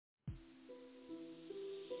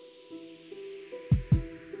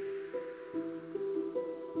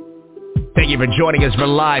you for joining us for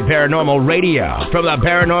live paranormal radio. From the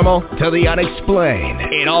paranormal to the unexplained,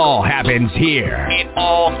 it all happens here. It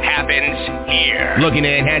all happens here. Looking to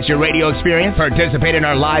enhance your radio experience? Participate in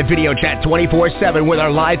our live video chat 24/7 with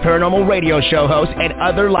our live paranormal radio show hosts and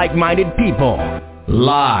other like-minded people.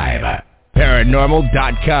 Live.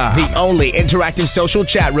 Paranormal.com, the only interactive social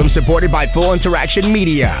chat room supported by Full Interaction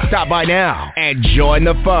Media. Stop by now and join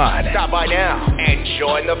the fun.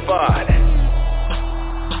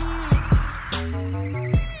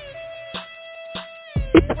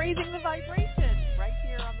 Raising the vibration right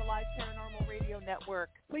here on the Live Paranormal Radio Network.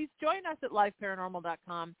 Please join us at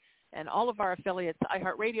liveparanormal.com and all of our affiliates,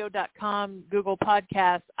 iHeartRadio.com, Google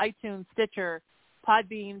Podcasts, iTunes, Stitcher,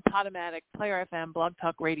 Podbean, Podomatic, Player FM, Blog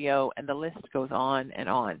Talk Radio, and the list goes on and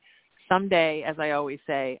on. Someday, as I always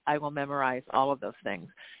say, I will memorize all of those things.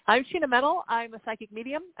 I'm Sheena Metal. I'm a psychic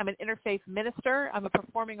medium. I'm an interfaith minister. I'm a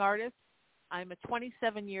performing artist. I'm a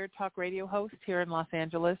 27-year talk radio host here in Los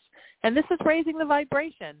Angeles. And this is Raising the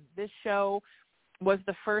Vibration. This show was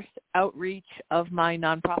the first outreach of my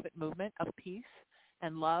nonprofit movement of peace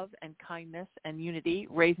and love and kindness and unity,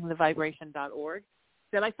 raisingthevibration.org.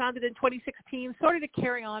 That I founded in 2016, sort of to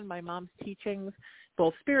carry on my mom's teachings,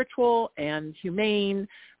 both spiritual and humane,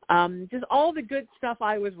 just all the good stuff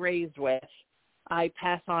I was raised with, I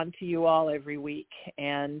pass on to you all every week.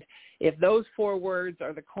 And if those 4 words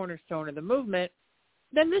are the cornerstone of the movement,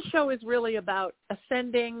 then this show is really about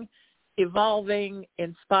ascending, evolving,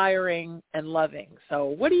 inspiring, and loving. So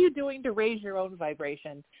what are you doing to raise your own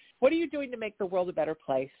vibration? What are you doing to make the world a better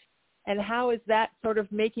place? And how is that sort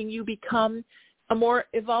of making you become a more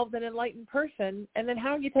evolved and enlightened person? And then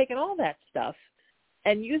how are you taking all that stuff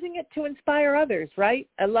and using it to inspire others, right?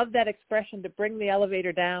 I love that expression, to bring the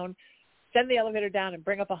elevator down, send the elevator down and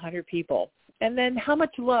bring up 100 people. And then how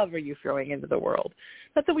much love are you throwing into the world?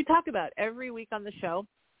 That's what we talk about every week on the show.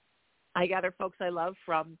 I gather folks I love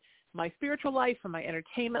from my spiritual life, from my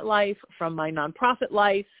entertainment life, from my nonprofit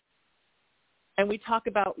life. And we talk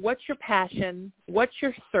about what's your passion, what's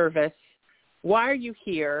your service, why are you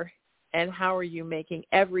here, and how are you making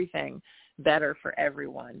everything better for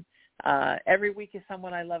everyone? Every week is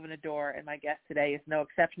someone I love and adore, and my guest today is no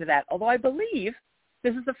exception to that. Although I believe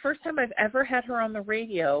this is the first time I've ever had her on the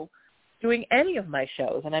radio doing any of my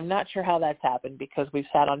shows, and I'm not sure how that's happened because we've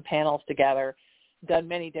sat on panels together, done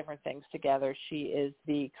many different things together. She is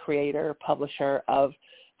the creator, publisher of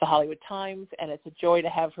the Hollywood Times, and it's a joy to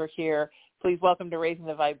have her here. Please welcome to Raising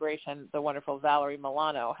the Vibration, the wonderful Valerie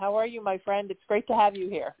Milano. How are you, my friend? It's great to have you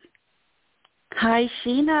here. Hi,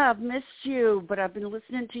 Sheena. I've missed you, but I've been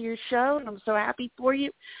listening to your show, and I'm so happy for you.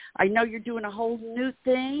 I know you're doing a whole new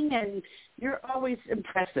thing, and you're always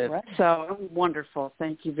impressive. Right. So wonderful.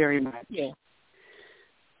 Thank you very much. Yeah.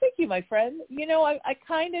 Thank you, my friend. You know, I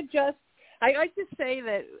kind of just, I like to say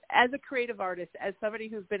that as a creative artist, as somebody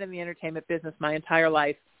who's been in the entertainment business my entire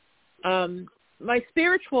life, my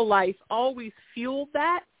spiritual life always fueled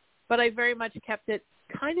that, but I very much kept it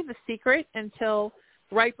kind of a secret until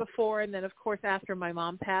right before and then, of course, after my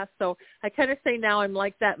mom passed. So I kind of say now I'm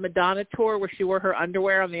like that Madonna tour where she wore her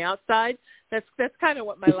underwear on the outside. That's kind of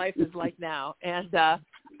what my life is like now. And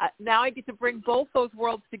now I get to bring both those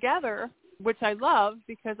worlds together, which I love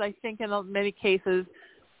because I think in many cases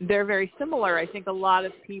they're very similar. I think a lot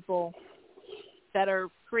of people that are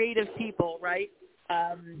creative people, right,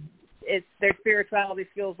 it's their spirituality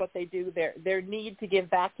fuels what they do. Their need to give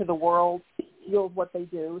back to the world fuels what they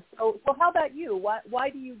do. So how about you? Why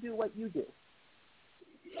do you do what you do?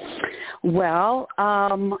 Well,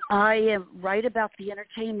 I am right about the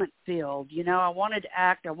entertainment field. You know, I wanted to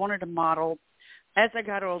act. I wanted to model. As I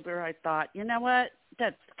got older, I thought, you know what?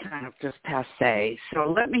 That's kind of just passé.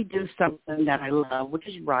 So let me do something that I love, which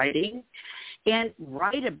is writing, and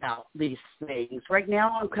write about these things. Right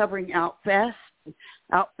now I'm covering Outfest.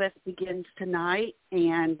 Outfest begins tonight,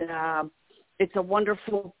 and it's a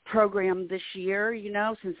wonderful program this year, you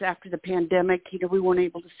know, since after the pandemic, you know, we weren't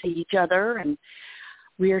able to see each other, and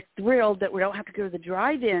we are thrilled that we don't have to go to the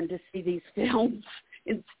drive-in to see these films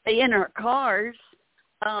and stay in our cars,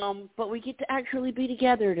 but we get to actually be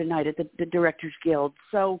together tonight at the Directors Guild.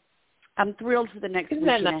 So I'm thrilled for the next week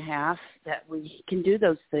and a half that we can do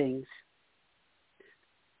those things.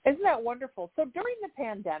 Isn't that wonderful? So during the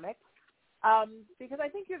pandemic, because I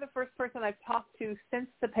think you're the first person I've talked to since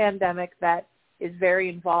the pandemic that is very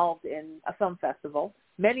involved in a film festival.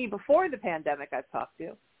 Many before the pandemic I've talked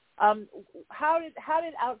to. How did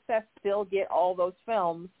Outfest still get all those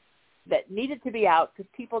films that needed to be out because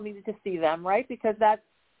people needed to see them, right? Because that's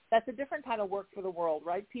a different kind of work for the world,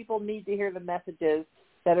 right? People need to hear the messages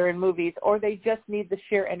that are in movies, or they just need the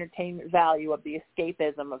sheer entertainment value of the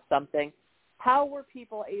escapism of something. how were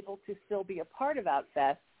people able to still be a part of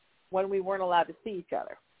Outfest when we weren't allowed to see each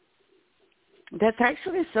other? That's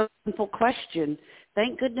actually a simple question.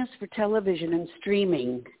 Thank goodness for television and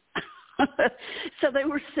streaming. So they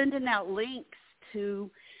were sending out links to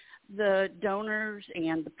the donors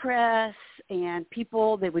and the press and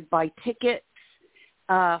people. They would buy tickets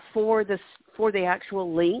for the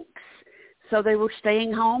actual links. So they were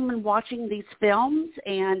staying home and watching these films,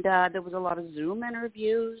 and there was a lot of Zoom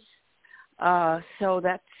interviews. So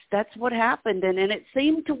that's what happened, and it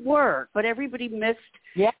seemed to work, but everybody missed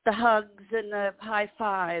the hugs and the high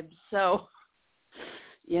fives. So,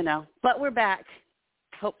 but we're back.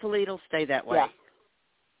 Hopefully it'll stay that way. Yeah.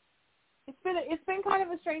 It's been kind of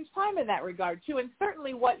a strange time in that regard too, and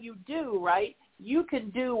certainly what you do, right? You can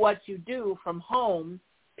do what you do from home.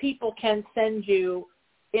 People can send you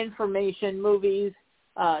information, movies,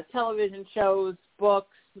 television shows,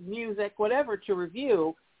 books, music, whatever to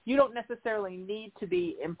review. You don't necessarily need to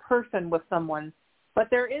be in person with someone, but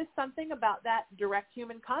there is something about that direct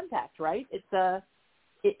human contact, right?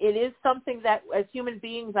 It is something that as human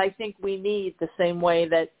beings, I think we need, the same way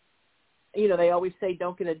that, they always say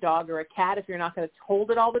don't get a dog or a cat if you're not going to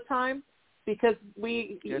hold it all the time, because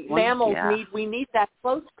mammals need that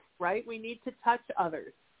close, right? We need to touch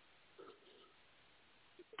others.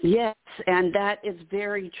 Yes, and that is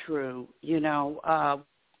very true.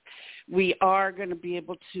 We are going to be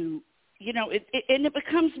able to, and it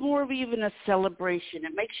becomes more of even a celebration.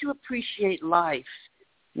 It makes you appreciate life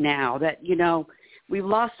now that, we've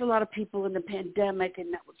lost a lot of people in the pandemic,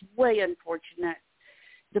 and that was way unfortunate.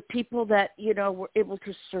 The people that, were able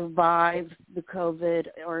to survive the COVID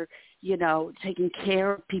or, taking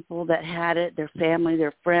care of people that had it, their family,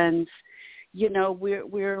 their friends,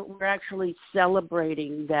 we're actually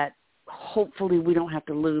celebrating that. Hopefully we don't have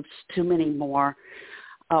to lose too many more.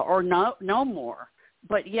 Or no more.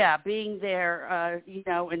 But, being there,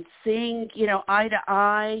 and seeing, eye to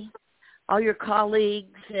eye, all your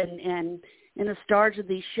colleagues and the stars of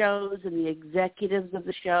these shows and the executives of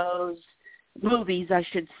the shows, movies, I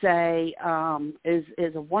should say,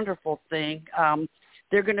 is a wonderful thing.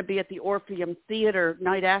 They're going to be at the Orpheum Theater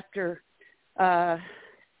night after, I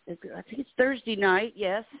think it's Thursday night,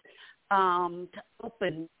 yes, to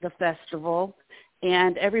open the festival.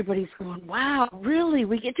 And everybody's going, wow, really?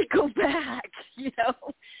 We get to go back.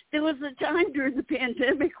 There was a time during the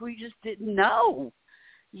pandemic we just didn't know,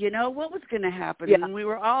 what was going to happen. Yeah. And we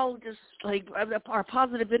were all just like, our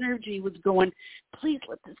positive energy was going, please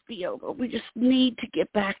let this be over. We just need to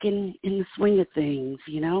get back in the swing of things,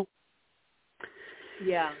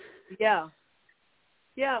 Yeah.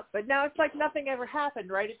 Yeah, but now it's like nothing ever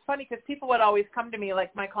happened, right? It's funny because people would always come to me,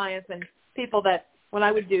 like my clients and people that, when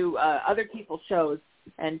I would do other people's shows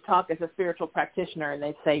and talk as a spiritual practitioner, and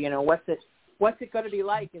they'd say, what's it going to be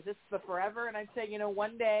like? Is this the forever? And I'd say,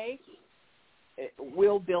 one day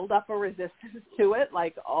we'll build up a resistance to it,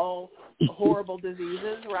 like all horrible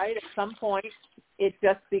diseases, right? At some point, it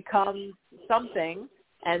just becomes something,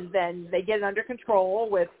 and then they get it under control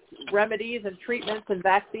with remedies and treatments and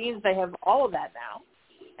vaccines. They have all of that now.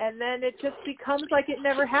 And then it just becomes like it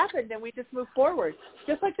never happened, and we just move forward.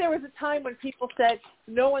 Just like there was a time when people said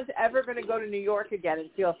no one's ever going to go to New York again and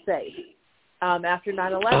feel safe after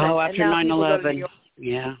 9/11. Oh, after 9/11,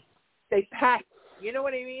 yeah. They packed. You know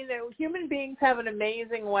what I mean? Human beings have an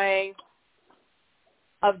amazing way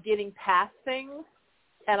of getting past things.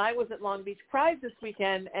 And I was at Long Beach Pride this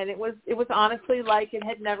weekend, and it was honestly like it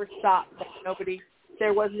had never stopped.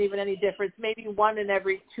 There wasn't even any difference. Maybe 1 in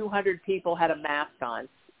every 200 people had a mask on.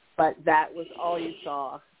 But that was all you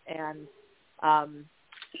saw. And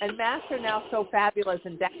masks are now so fabulous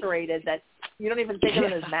and decorated that you don't even think of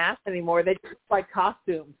them as masks anymore. They just look like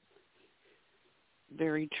costumes.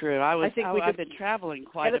 Very true. I've been traveling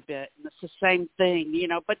quite a bit, and it's the same thing,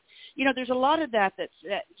 But, there's a lot of that's,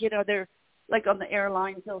 they're like on the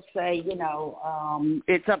airlines, they'll say,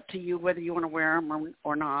 it's up to you whether you want to wear them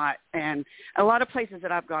or not. And a lot of places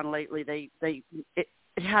that I've gone lately, it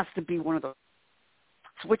has to be one of those,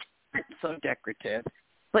 which aren't so decorative.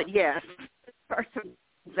 But yes, there are some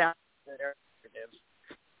things out there that are decorative.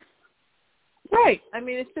 Right. I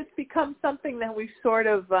mean, it's just become something that we've sort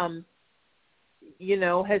of, has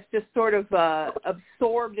just sort of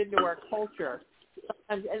absorbed into our culture.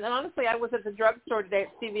 And honestly, I was at the drugstore today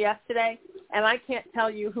at CVS today, and I can't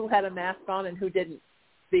tell you who had a mask on and who didn't,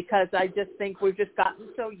 because I just think we've just gotten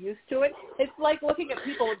so used to it. It's like looking at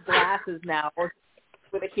people with glasses now or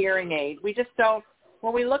with a hearing aid. We just don't.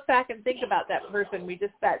 When we look back and think about that person,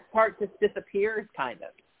 that part just disappears kind of,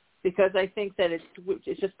 because I think that it's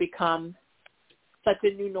just become such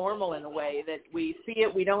a new normal in a way that we see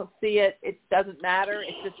it, we don't see it, it doesn't matter.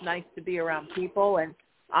 It's just nice to be around people. And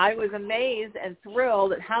I was amazed and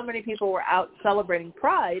thrilled at how many people were out celebrating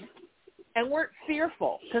Pride and weren't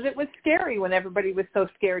fearful, because it was scary when everybody was so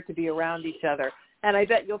scared to be around each other. And I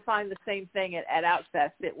bet you'll find the same thing at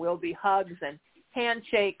Outfest. It will be hugs and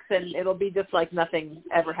handshakes, and it'll be just like nothing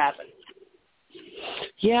ever happened.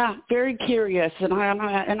 Yeah, very curious, and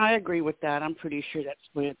I agree with that. I'm pretty sure that's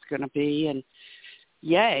the way it's going to be, and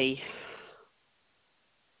yay.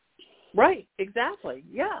 Right, exactly.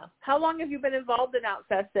 Yeah. How long have you been involved in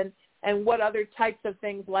Outfest, and what other types of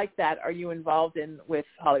things like that are you involved in with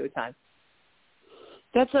Hollywood Times?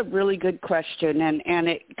 That's a really good question, and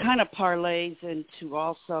it kind of parlays into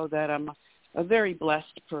also that I'm a very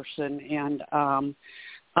blessed person, and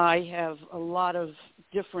I have a lot of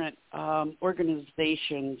different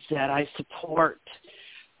organizations that I support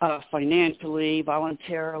financially,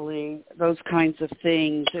 voluntarily, those kinds of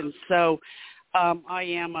things. And so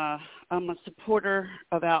I'm a supporter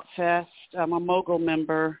of Outfest. I'm a mogul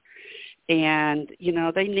member, and,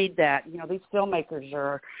 they need that. These filmmakers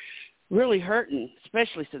are really hurting,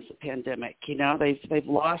 especially since the pandemic. They've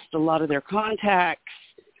lost a lot of their contacts.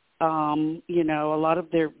 A lot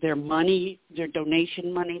of their money, their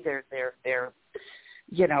donation money, their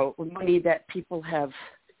money that people have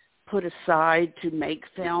put aside to make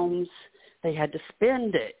films, they had to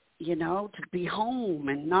spend it, to be home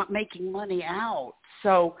and not making money out.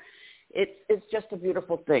 So it's just a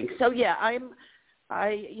beautiful thing. So yeah,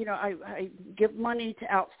 I give money to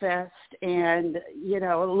Outfest, and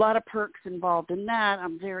a lot of perks involved in that.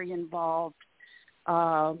 I'm very involved.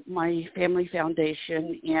 My family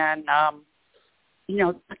foundation and,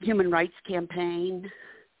 human rights campaign,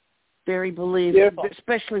 very believed, Beautiful.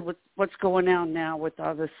 Especially with what's going on now with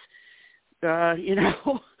all this,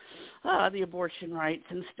 the abortion rights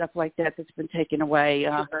and stuff like that that's been taken away.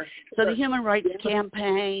 So the human rights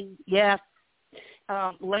campaign,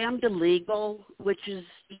 Lambda Legal, which is,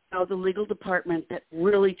 the legal department that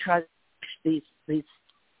really tries to push these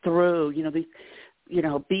through,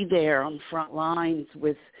 be there on the front lines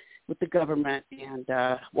with the government and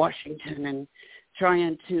Washington, and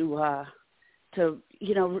trying to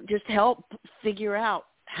just help figure out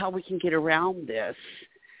how we can get around this.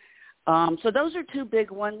 So those are two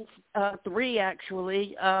big ones, three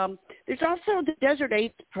actually. There's also the Desert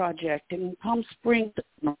AIDS Project in Palm Springs,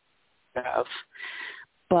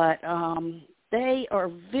 but they are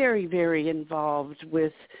very, very involved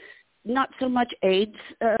with not so much AIDS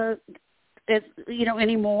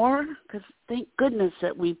anymore, because thank goodness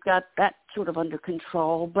that we've got that sort of under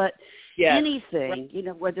control. But anything,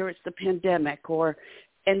 whether it's the pandemic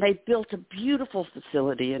and they built a beautiful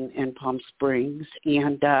facility in Palm Springs,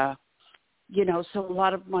 and so a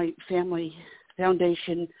lot of my family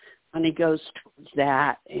foundation money goes towards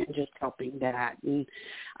that and just helping that. And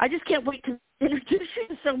I just can't wait to introduce you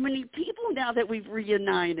to so many people now that we've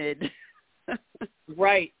reunited.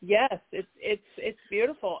 Right. Yes, it's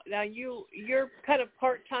beautiful. Now you're kind of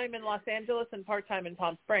part-time in Los Angeles and part-time in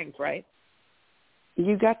Palm Springs, right?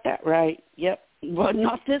 You got that right. Yep. Well,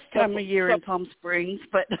 not this time of year in Palm Springs,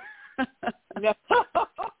 but no.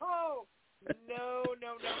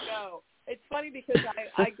 It's funny because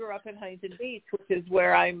I grew up in Huntington Beach, which is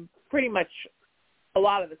where I'm pretty much a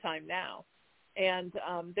lot of the time now. And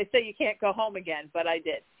they say you can't go home again, but I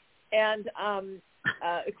did. And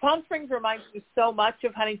Palm Springs reminds me so much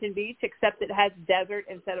of Huntington Beach, except it has desert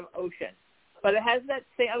instead of ocean. But it has that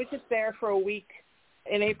same. I was just there for a week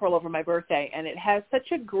in April over my birthday, and it has such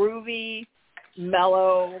a groovy,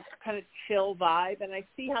 mellow, kind of chill vibe. And I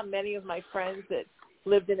see how many of my friends that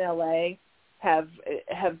lived in LA have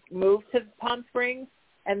moved to Palm Springs,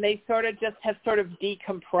 and they have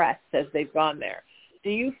decompressed as they've gone there. Do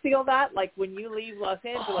you feel that, like when you leave Los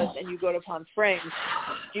Angeles and you go to Palm Springs,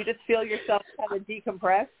 do you just feel yourself kind of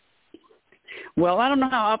decompress? Well, I don't know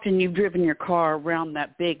how often you've driven your car around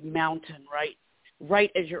that big mountain,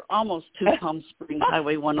 right as you're almost to Palm Springs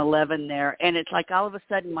Highway 111 there, and it's like all of a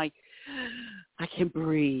sudden, like, I can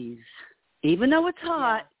breathe. Even though it's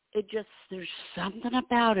hot, there's something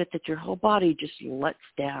about it that your whole body just lets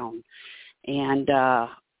down, and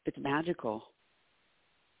it's magical.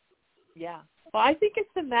 Yeah. Well, I think it's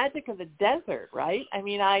the magic of the desert, right? I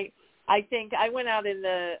mean, I think I went out in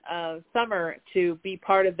the summer to be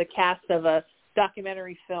part of the cast of a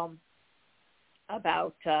documentary film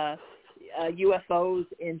about UFOs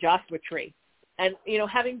in Joshua Tree. And,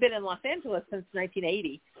 having been in Los Angeles since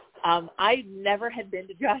 1980, I never had been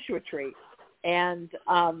to Joshua Tree. And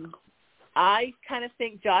I kind of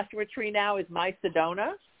think Joshua Tree now is my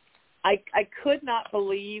Sedona. I could not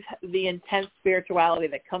believe the intense spirituality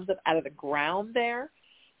that comes up out of the ground there.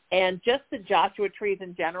 And just the Joshua trees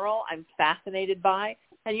in general, I'm fascinated by.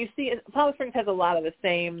 And you see, Palm Springs has a lot of the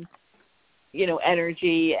same,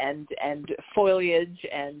 energy and foliage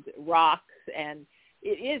and rocks. And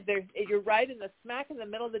you're right smack in the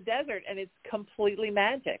middle of the desert, and it's completely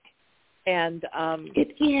magic. And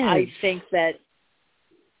it is. I think that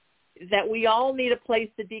we all need a place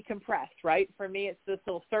to decompress, right? For me, it's this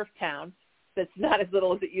little surf town that's not as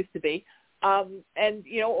little as it used to be.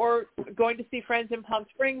 Or going to see friends in Palm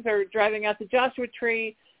Springs or driving out to Joshua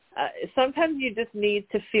Tree. Sometimes you just need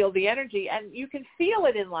to feel the energy, and you can feel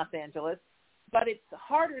it in Los Angeles, but it's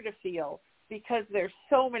harder to feel because there's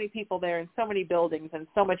so many people there and so many buildings and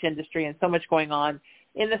so much industry and so much going on,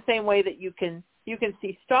 in the same way that you can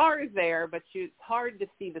see stars there, but it's hard to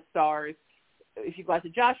see the stars. If you go out to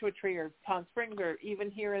Joshua Tree or Palm Springs or even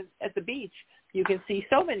here at the beach, you can see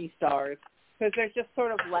so many stars because there's just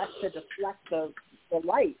sort of less to deflect the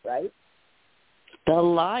light, right? The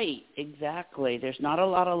light, exactly. There's not a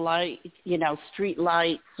lot of light, street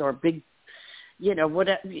lights or big,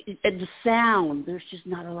 whatever. And the sound, there's just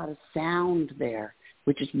not a lot of sound there,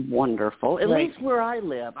 which is wonderful. At least where I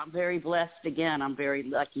live. I'm very blessed. Again, I'm very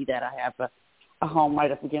lucky that I have a home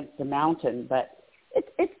right up against the mountain. But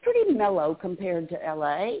it's pretty mellow compared to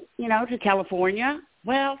L.A., to California.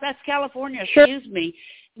 Well, that's California. Sure. Excuse me.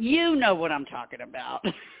 You know what I'm talking about.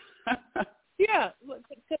 Yeah,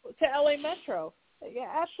 to LA Metro. Yeah,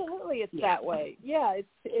 absolutely, it's that way. Yeah,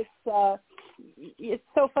 it's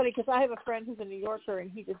so funny because I have a friend who's a New Yorker,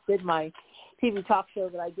 and he just did my TV talk show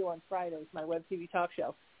that I do on Fridays, my web TV talk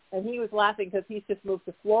show, and he was laughing because he's just moved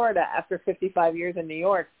to Florida after 55 years in New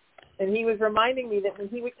York, and he was reminding me that when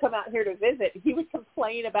he would come out here to visit, he would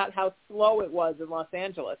complain about how slow it was in Los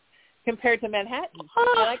Angeles compared to Manhattan,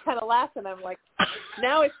 and I kind of laughed, and I'm like,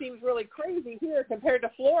 now it seems really crazy here compared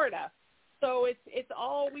to Florida. So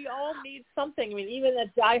we all need something. I mean, even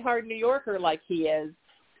a diehard New Yorker like he is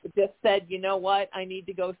just said, you know what, I need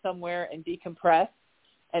to go somewhere and decompress,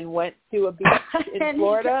 and went to a beach in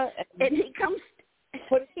Florida. And he comes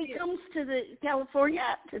to the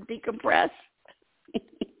California to decompress.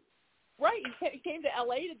 Right, he came to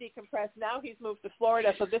L.A. to decompress. Now he's moved to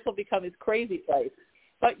Florida, so this will become his crazy place.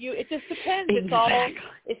 But it just depends. Exactly.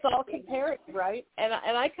 It's all comparative, right? And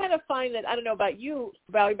I kind of find that, I don't know about you,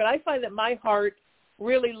 Valerie, but I find that my heart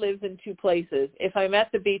really lives in two places. If I'm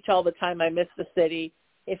at the beach all the time, I miss the city.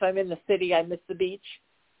 If I'm in the city, I miss the beach.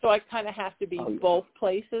 So I kind of have to be both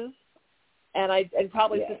places. And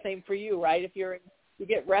probably it's the same for you, right? If you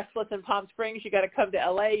get restless in Palm Springs, you got to come to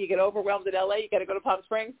L.A. You get overwhelmed at L.A., you got to go to Palm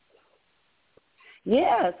Springs.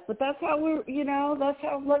 Yes, but that's how that's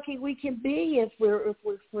how lucky we can be if we're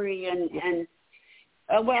free and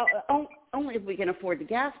only if we can afford the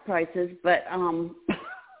gas prices. But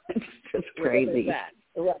it's just crazy.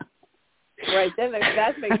 Right. Then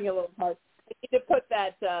that's making it a little hard. You need to put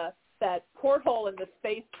that porthole in the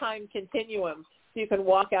space-time continuum so you can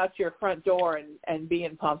walk out your front door and be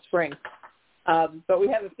in Palm Springs. But we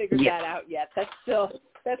haven't figured that out yet. That's still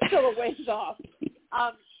a ways off.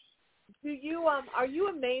 Are you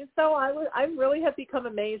amazed though? I really have become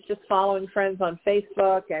amazed just following friends on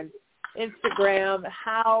Facebook and Instagram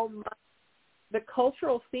how much the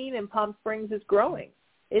cultural scene in Palm Springs is growing.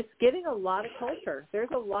 It's getting a lot of culture.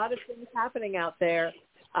 There's a lot of things happening out there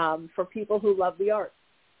for people who love the arts.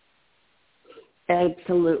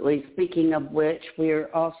 Absolutely. Speaking of which, we're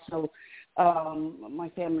also my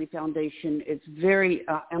family foundation is very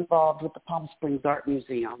involved with the Palm Springs Art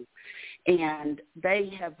Museum. And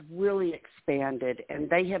they have really expanded, and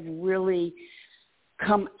they have really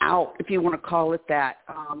come out, if you want to call it that,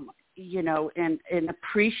 and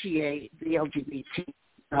appreciate the LGBT,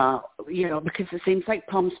 because it seems like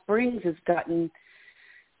Palm Springs has gotten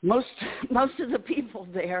most of the people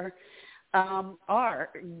there are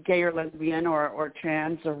gay or lesbian or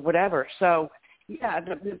trans or whatever. So, yeah,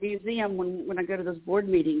 the museum, when I go to those board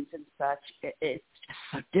meetings and such, it's just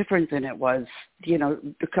so different than it was,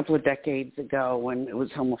 a couple of decades ago when it was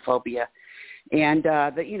homophobia. And,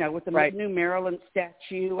 with the new Marilyn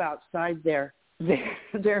statue outside their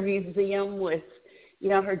museum with,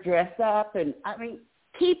 her dress up. And, I mean,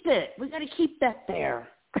 keep it. We got to keep that there.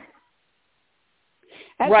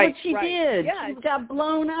 That's what she did. Yeah. She got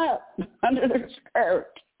blown up under their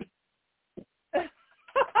skirt.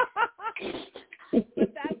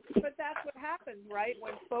 But that's what happens, right?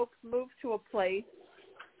 When folks move to a place,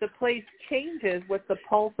 the place changes with the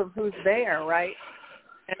pulse of who's there, right?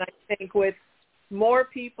 And I think with more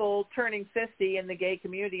people turning 50 in the gay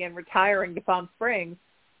community and retiring to Palm Springs,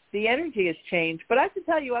 the energy has changed. But I have to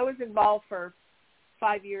tell you, I was involved for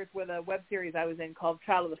 5 years with a web series I was in called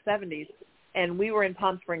Child of the 70s, and we were in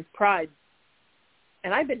Palm Springs Pride.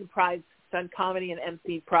 And I've been to Pride, done comedy and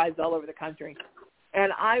MC Prides all over the country.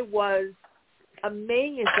 And I was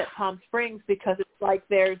amazed at Palm Springs because it's like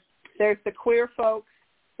there's the queer folks,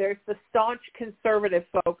 there's the staunch conservative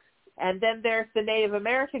folks, and then there's the Native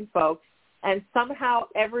American folks, and somehow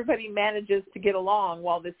everybody manages to get along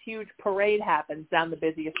while this huge parade happens down the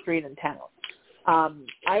busiest street in town.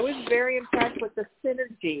 I was very impressed with the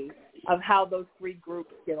synergy of how those three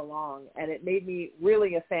groups get along, and it made me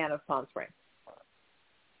really a fan of Palm Springs.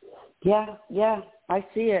 Yeah, I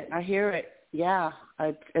see it. I hear it. Yeah,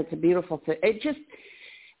 it's a beautiful thing. It just,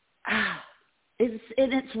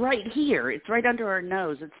 it's right here. It's right under our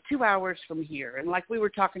nose. It's 2 hours from here. And like we were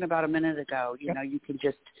talking about a minute ago, you know, you can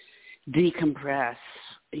just decompress.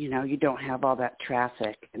 You know, you don't have all that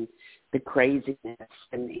traffic and the craziness.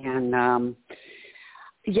 And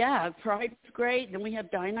yeah, Pride's great. Then we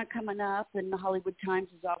have Dinah coming up, and the Hollywood Times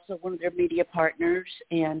is also one of their media partners.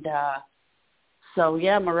 And so,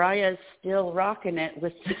 yeah, Mariah is still rocking it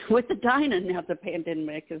with the Dinah now the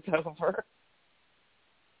pandemic is over.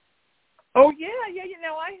 Oh, yeah, you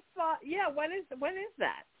know, I thought, yeah, when is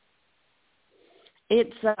that?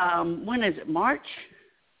 It's, when is it, March?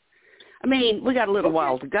 I mean, we got a little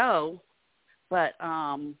while to go, but,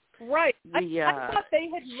 right. I thought they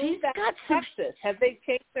had moved that to Texas. Have they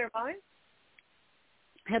changed their mind?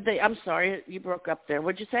 Have they? I'm sorry, you broke up there.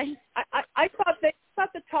 What'd you say? I thought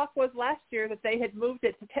the talk was last year that they had moved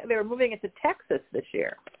it to, they were moving it to Texas this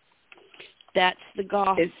year. That's the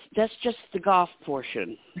golf. That's just the golf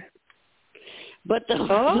portion. But the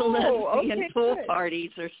lesbian pool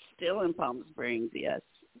parties are still in Palm Springs, yes.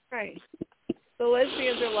 Right. The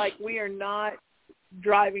lesbians are like, we are not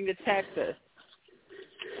driving to Texas.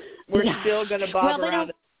 We're still going to bob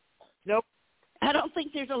around. Nope. I don't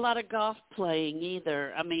think there's a lot of golf playing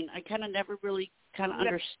either. I mean, I kind of never really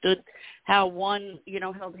understood how one, you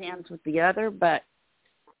know, held hands with the other, but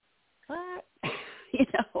you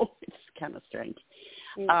know, it's kind of strange.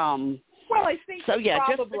 Well, I think so. Yeah,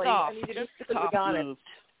 probably, just the golf. I mean, just the golf moved.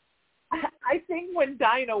 I think when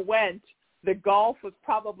Dinah went, the golf was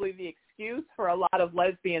probably the excuse for a lot of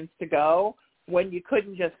lesbians to go when you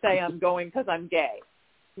couldn't just say I'm going because I'm gay.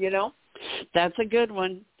 You know? That's a good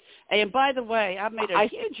one. And by the way, I made a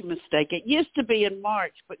huge mistake. It used to be in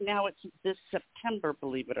March, but now it's this September,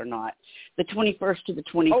 believe it or not, the 21st to the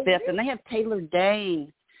 25th. Oh, really? And they have Taylor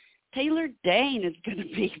Dane. Taylor Dane is going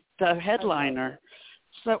to be the headliner.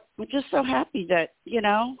 So we're just so happy that, you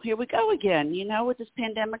know, here we go again, you know, with this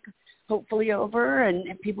pandemic hopefully over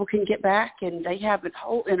and people can get back. And they have a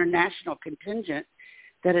whole international contingent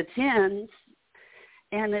that attends.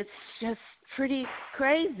 And it's just pretty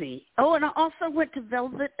crazy. Oh, and I also went to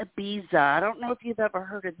Velvet Ibiza. I don't know if you've ever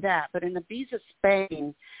heard of that, but in Ibiza,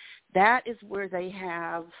 Spain, that is where they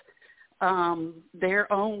have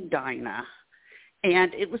their own Dinah.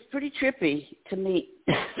 And it was pretty trippy to meet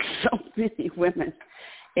so many women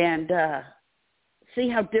and see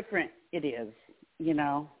how different it is, you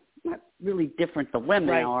know. Not really different the women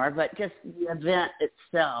are, but just the event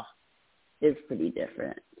itself is pretty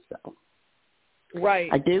different, so. Right.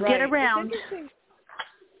 I do get around.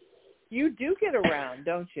 You do get around,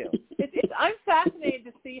 don't you? I'm fascinated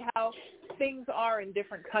to see how things are in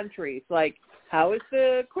different countries. Like, how is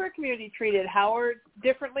the queer community treated? How are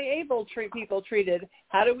differently able people treated?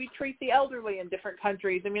 How do we treat the elderly in different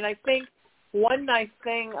countries? I mean, I think one nice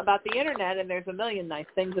thing about the Internet, and there's a million nice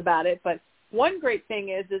things about it, but one great thing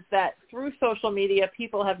is that through social media,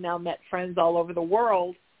 people have now met friends all over the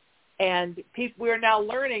world. And we are now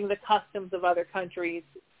learning the customs of other countries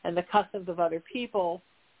and the customs of other people.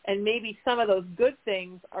 And maybe some of those good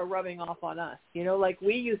things are rubbing off on us. You know, like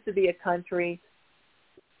we used to be a country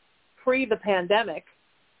pre the pandemic,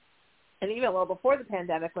 and even a little before the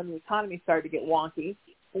pandemic when the economy started to get wonky,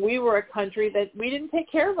 we were a country that we didn't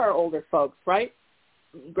take care of our older folks, right?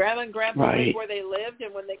 Grandma and grandpa lived where they lived,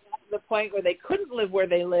 and when they got to the point where they couldn't live where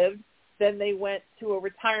they lived, then they went to a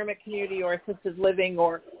retirement community or assisted living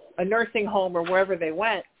or a nursing home or wherever they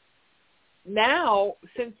went. Now,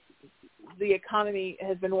 since the economy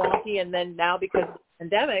has been wonky, and then now because of the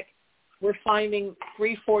pandemic, we're finding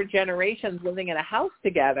 3-4 generations living in a house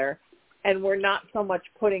together, and we're not so much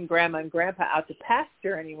putting grandma and grandpa out to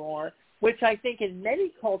pasture anymore, which I think in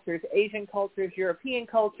many cultures, Asian cultures, European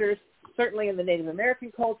cultures, certainly in the Native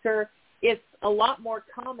American culture, it's a lot more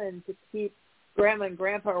common to keep grandma and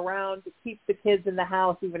grandpa around, to keep the kids in the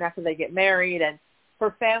house even after they get married, and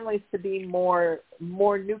for families to be more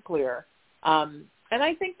nuclear. And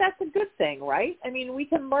I think that's a good thing, right? I mean, we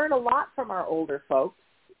can learn a lot from our older folks.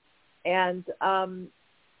 And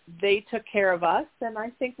they took care of us, and I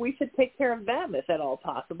think we should take care of them if at all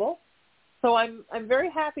possible. So I'm very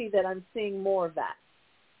happy that I'm seeing more of that.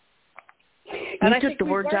 And you took the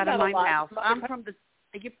words out of my mouth. I'm from the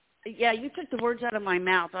you took the words out of my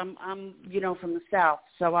mouth. I'm from the South,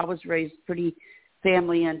 so I was raised pretty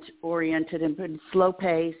family oriented and pretty slow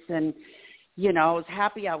pace, and I was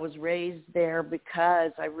happy I was raised there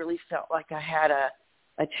because I really felt like I had a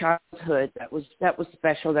childhood that was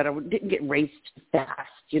special, that I didn't get raised too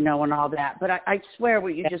fast, and all that. But I swear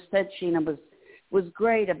what you just said, Sheena, was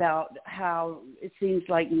great about how it seems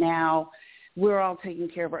like now we're all taking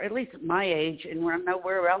care of at least at my age, and I know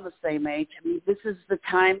we're around the same age. I mean, this is the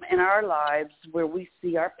time in our lives where we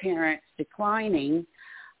see our parents declining,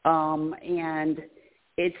 and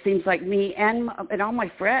it seems like me and all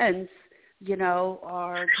my friends,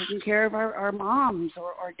 are taking care of our moms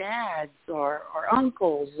or dads or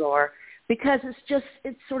uncles, or because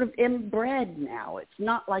it's sort of inbred now. It's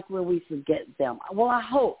not like where we forget them. Well, I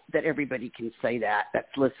hope that everybody can say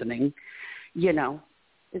that's listening.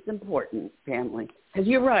 It's important, family, because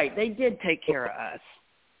you're right. They did take care of us.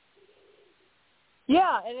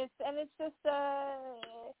 Yeah, and it's just I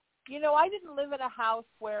didn't live in a house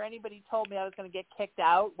where anybody told me I was going to get kicked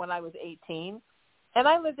out when I was 18. And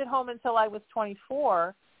I lived at home until I was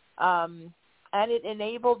 24, and it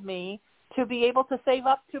enabled me to be able to save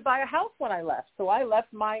up to buy a house when I left. So I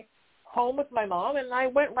left my home with my mom, and I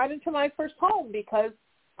went right into my first home because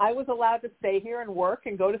I was allowed to stay here and work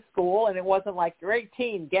and go to school, and it wasn't like, you're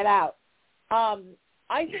 18, get out. I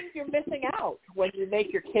think you're missing out when you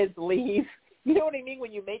make your kids leave. You know what I mean?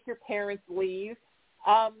 When you make your parents leave,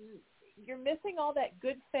 you're missing all that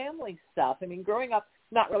good family stuff. I mean, growing up,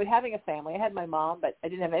 not really having a family. I had my mom, but I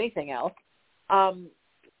didn't have anything else.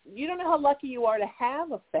 You don't know how lucky you are to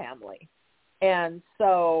have a family. And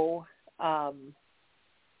so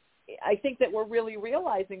I think that we're really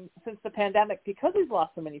realizing since the pandemic, because we've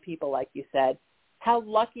lost so many people, like you said, how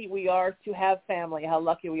lucky we are to have family, how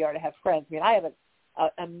lucky we are to have friends. I mean, I have an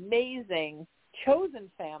amazing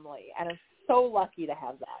chosen family, and I'm so lucky to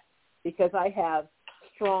have that because I have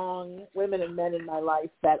strong women and men in my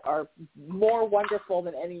life that are more wonderful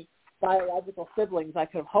than any biological siblings I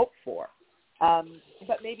could have hoped for.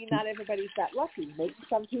 But maybe not everybody's that lucky. Maybe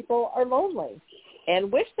some people are lonely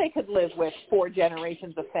and wish they could live with 4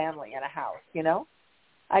 generations of family in a house,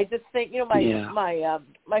 I just think, my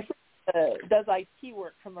friend does IT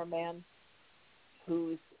work from a man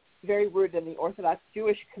who's very rooted in the Orthodox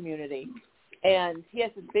Jewish community, and he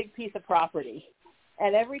has this big piece of property.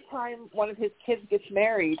 And every time one of his kids gets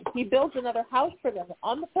married, he builds another house for them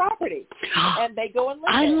on the property. And they go and live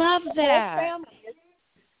there. I love the that. Whole family is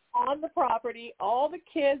on the property. All the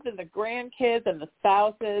kids and the grandkids and the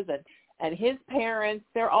spouses and his parents,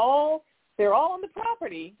 they're all on the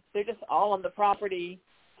property. They're just all on the property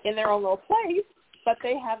in their own little place, but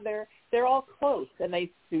they're all close, and they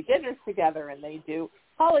do dinners together, and they do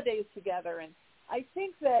holidays together. And I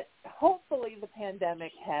think that hopefully the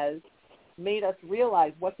pandemic has made us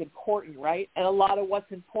realize what's important, right? And a lot of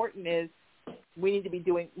what's important is we need to be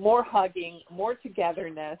doing more hugging, more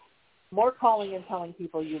togetherness, more calling and telling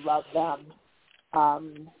people you love them,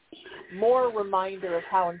 more reminder of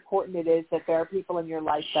how important it is that there are people in your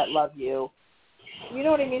life that love you. You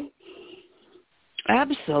know what I mean?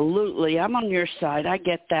 Absolutely. I'm on your side. I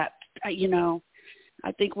get that.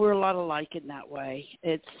 I think we're a lot alike in that way.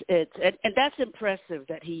 And that's impressive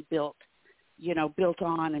that he built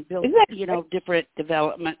on and built, different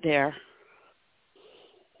development there.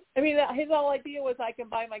 I mean, his whole idea was I can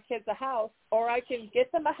buy my kids a house or I can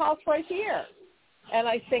get them a house right here. And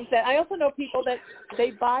I think that I also know people that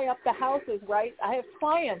they buy up the houses, right? I have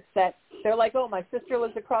clients that they're like, oh, my sister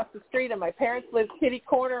lives across the street and my parents live kitty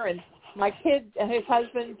corner and my kid and his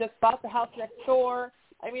husband just bought the house next door.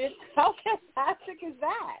 I mean, how fantastic is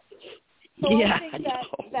that? So yeah, I think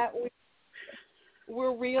that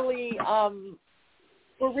we're really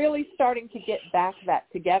starting to get back that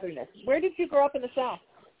togetherness. Where did you grow up in the South?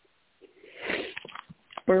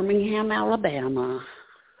 Birmingham, Alabama.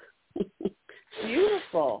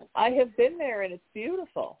 Beautiful. I have been there, and it's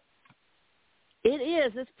beautiful. It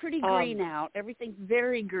is. It's pretty green out. Everything's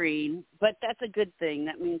very green, but that's a good thing.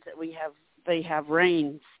 That means that they have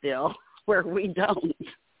rain still where we don't.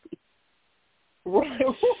 Right.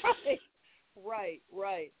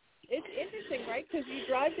 It's interesting, right? Because you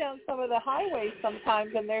drive down some of the highways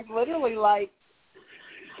sometimes, and there's literally like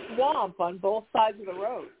swamp on both sides of the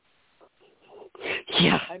road.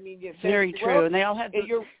 Yeah, I mean, very true. And they all have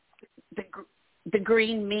the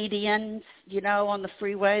green medians, on the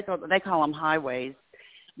freeways. Or they call them highways.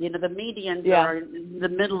 The medians are in the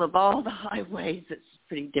middle of all the highways. It's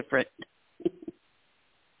pretty different.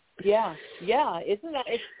 Yeah. Isn't that?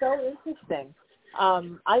 It's so interesting.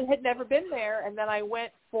 I had never been there, and then I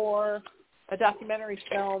went for a documentary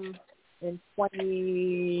film in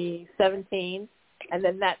 2017, and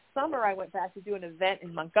then that summer I went back to do an event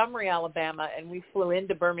in Montgomery, Alabama, and we flew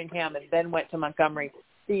into Birmingham and then went to Montgomery.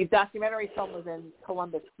 The documentary film was in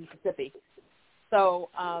Columbus, Mississippi. So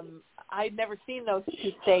I'd never seen those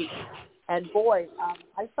two states, and boy,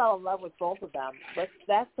 I fell in love with both of them. But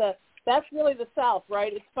that's really the South,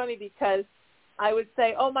 right? It's funny because I would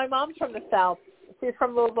say, oh, my mom's from the South. She's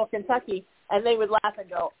from Louisville, Kentucky. And they would laugh and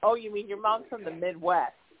go, oh, you mean your mom's from the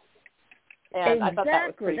Midwest? And I thought that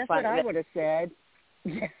was pretty funny. That's what I would have said.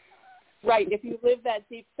 Right. If you live that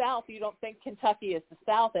deep South, you don't think Kentucky is the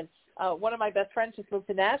South. And one of my best friends just moved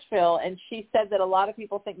to Nashville, and she said that a lot of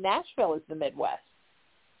people think Nashville is the Midwest.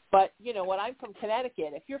 But, you know, when I'm from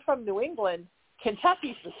Connecticut, if you're from New England,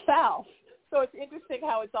 Kentucky's the South. So it's interesting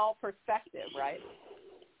how it's all perspective, right?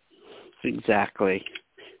 Exactly.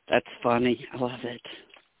 That's funny. I love it.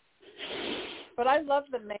 But I love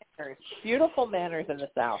the manners, beautiful manners in the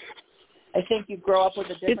South. I think you grow up with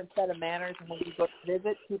a different set of manners, and when you go to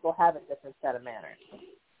visit, people have a different set of manners.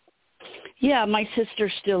 Yeah, my sister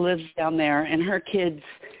still lives down there, and her kids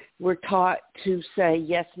were taught to say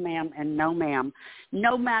yes, ma'am, and no, ma'am,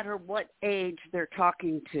 no matter what age they're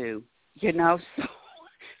talking to, you know. So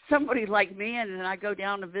somebody like me, and then I go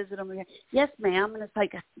down to visit them, and go, yes, ma'am, and it's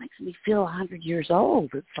like, it makes me feel 100 years old.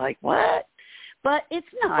 It's like, what? But it's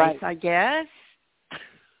nice, right. I guess.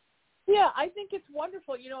 Yeah, I think it's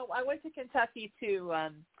wonderful. You know, I went to Kentucky to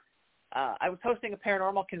I was hosting a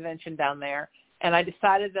paranormal convention down there, and I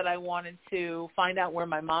decided that I wanted to find out where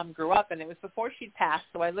my mom grew up, and it was before she'd passed,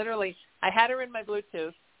 so I had her in my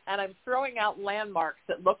Bluetooth, and I'm throwing out landmarks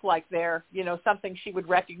that look like they're, you know, something she would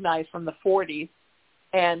recognize from the 40s,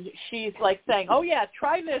 and she's like saying, oh, yeah,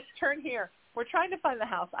 try this, turn here. We're trying to find the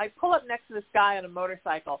house. I pull up next to this guy on a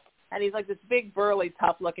motorcycle, and he's like this big, burly,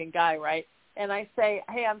 tough-looking guy, right? And I say,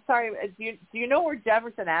 hey, I'm sorry, do you know where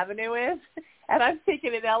Jefferson Avenue is? And I'm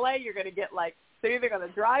thinking in L.A. you're going to get like, they're either going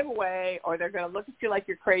to drive away or they're going to look at you like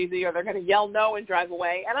you're crazy or they're going to yell no and drive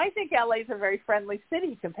away. And I think L.A. is a very friendly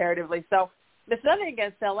city comparatively. So there's nothing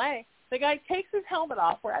against L.A. The guy takes his helmet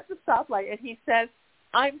off. We're at the stoplight, and he says,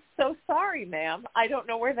 I'm so sorry, ma'am. I don't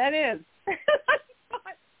know where that is.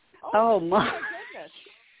 Thought, oh, my goodness.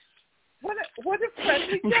 What a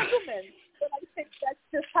friendly gentleman. But I think that's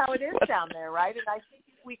just how it is down there, right? And I think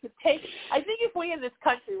if we in this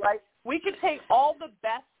country, right, we could take all the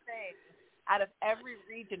best things out of every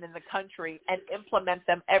region in the country and implement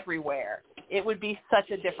them everywhere, it would be such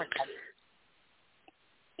a different country.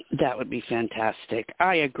 That would be fantastic.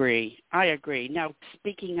 I agree. Now,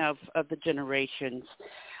 speaking of the generations,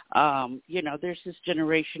 you know, there's this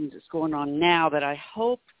generation that's going on now that I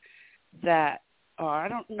hope that, I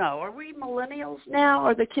don't know. Are we millennials now?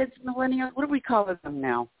 Are the kids millennials? What do we call them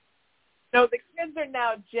now? No, the kids are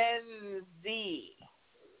now Gen Z.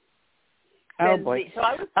 Oh, boy. Z. So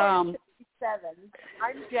I was born in 67.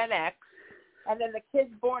 I'm Gen X. And then the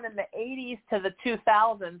kids born in the 80s to the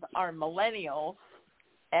 2000s are millennials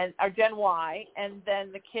and are Gen Y. And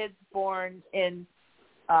then the kids born in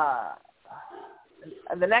the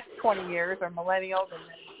next 20 years are millennials. And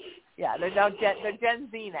then, yeah, they're Gen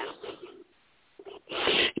Z now.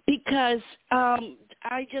 Because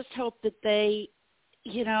I just hope that they,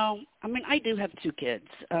 you know, I mean, I do have two kids.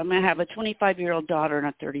 I have a 25-year-old daughter and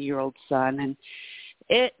a 30-year-old son, and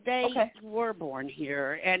they were born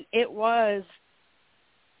here, and it was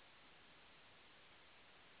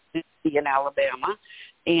in Alabama,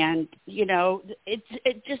 and, you know, it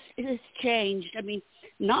has changed. I mean,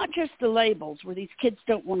 not just the labels where these kids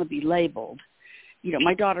don't want to be labeled. You know,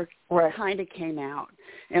 my daughter kind of came out,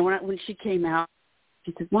 and when she came out,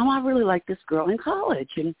 she said, Mom, I really like this girl in college.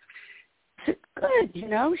 And I said, good, you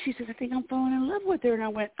know. She said, I think I'm falling in love with her. And I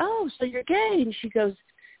went, oh, so you're gay? And she goes,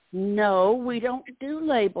 no, we don't do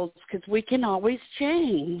labels because we can always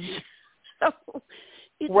change. So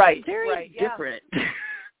it's very different. Yeah.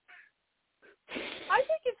 I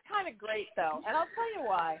think it's kind of great, though. And I'll tell you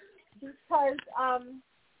why. Because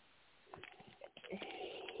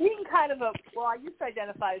being kind of I used to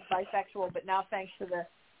identify as bisexual, but now thanks to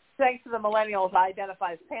the millennials, I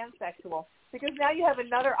identify as pansexual, because now you have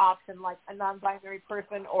another option, like a non-binary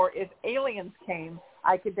person, or if aliens came,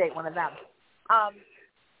 I could date one of them.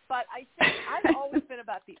 But I think I've always been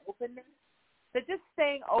about the openness, that just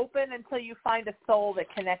staying open until you find a soul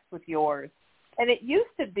that connects with yours. And it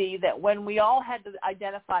used to be that when we all had to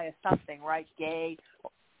identify as something, right, gay,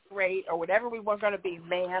 straight, or whatever we were going to be,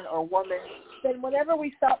 man or woman, then whenever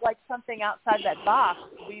we felt like something outside that box,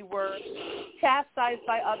 we were chastised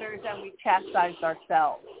by others and we chastised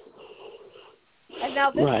ourselves. And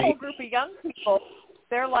now this whole group of young people,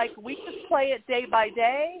 they're like, we just play it day by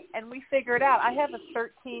day, and we figure it out. I have a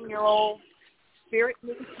 13-year-old spirit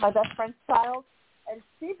niece, my best friend's child, and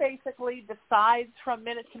she basically decides from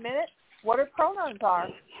minute to minute what her pronouns are.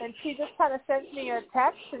 And she just kind of sends me a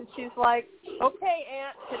text, and she's like, okay,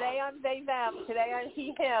 Aunt, today I'm they, them. Today I'm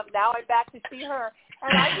he, him. Now I'm back to she, her.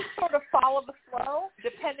 And I just sort of follow the flow,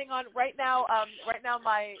 depending on right now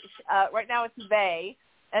it's they.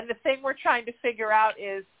 And the thing we're trying to figure out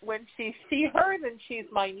is when she's she, her, then she's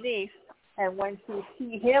my niece. And when she's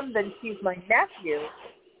he, him, then she's my nephew.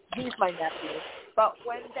 He's my nephew. But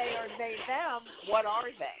when they are they, them, what are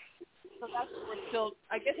they? So that's what we're still,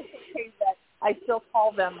 I guess it's okay that I still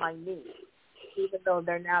call them my niece, even though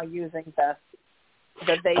they're now using the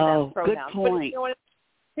they, them pronouns. Good point. But you know what?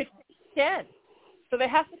 It's again. So they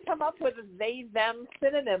have to come up with a they, them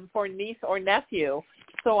synonym for niece or nephew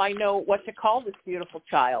so I know what to call this beautiful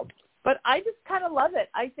child. But I just kind of love it.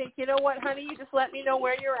 I think, you know what, honey, you just let me know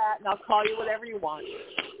where you're at, and I'll call you whatever you want.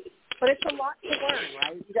 But it's a lot to learn,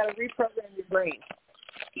 right? You got to reprogram your brain.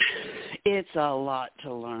 It's a lot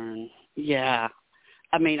to learn. Yeah.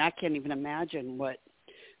 I mean, I can't even imagine what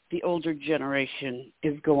the older generation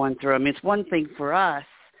is going through. I mean, it's one thing for us,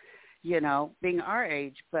 you know, being our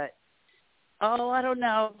age, but, I don't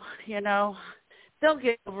know, you know, they'll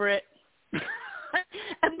get over it.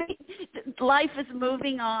 I mean, life is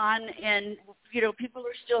moving on, and, you know, people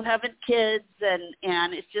are still having kids,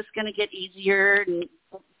 and it's just going to get easier and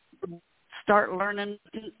start learning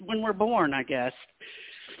when we're born, I guess.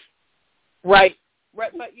 Right.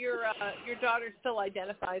 Right. But your daughter still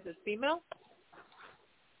identifies as female?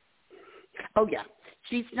 Oh yeah,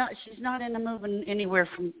 she's not into moving anywhere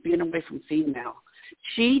from being away from female.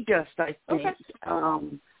 She just, I think,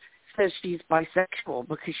 says she's bisexual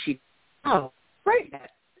because right.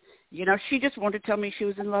 You know, she just wanted to tell me she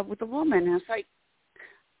was in love with a woman, and I was like,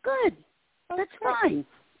 good, that's fine.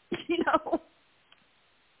 You know.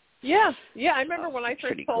 Yeah. I remember when I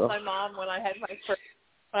first told my mom when I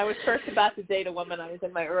was first about to date a woman. I was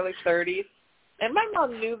in my early 30s. And my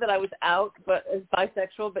mom knew that I was out, but as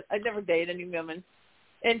bisexual, but I'd never dated any women.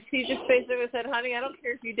 And she just basically said, honey, I don't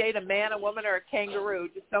care if you date a man, a woman, or a kangaroo.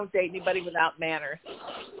 Just don't date anybody without manners.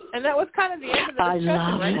 And that was kind of the end of the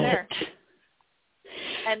discussion right there.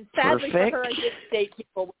 And sadly for her, I did date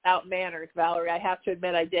people without manners, Valerie. I have to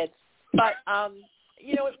admit I did. But,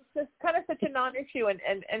 you know, it was just kind of such a non-issue.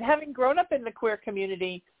 And having grown up in the queer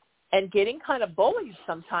community and getting kind of bullied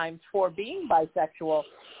sometimes for being bisexual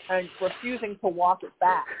and refusing to walk it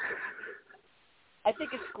back. I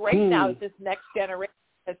think it's great now that this next generation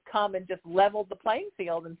has come and just leveled the playing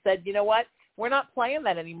field and said, you know what, we're not playing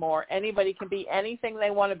that anymore. Anybody can be anything they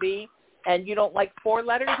want to be, and you don't like 4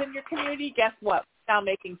 letters in your community, guess what? We're now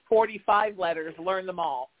making 45 letters. Learn them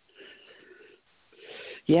all.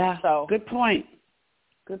 Yeah, so, good point.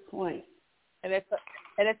 Good point. And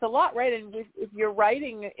it's a lot, right? And if you're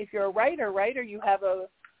a writer, you have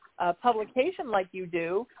a publication like you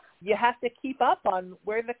do, you have to keep up on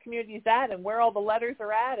where the community's at and where all the letters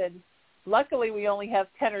are at. And luckily, we only have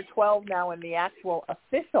 10 or 12 now in the actual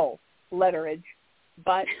official letterage.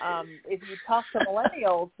 But if you talk to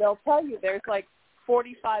millennials, they'll tell you there's like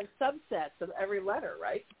 45 subsets of every letter,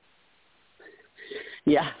 right?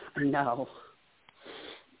 Yeah, I know.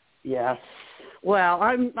 Yeah. Well,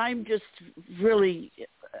 I'm just really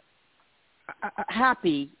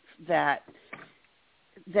happy that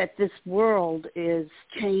this world is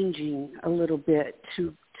changing a little bit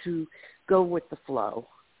to go with the flow.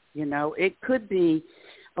 You know, it could be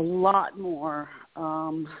a lot more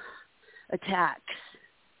attacks,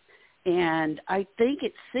 and I think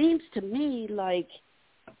it seems to me like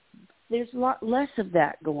there's a lot less of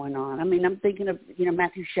that going on. I mean, I'm thinking of, you know,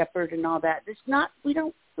 Matthew Shepard and all that. There's not. We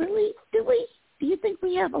don't really, do we? Do you think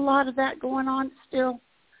we have a lot of that going on still?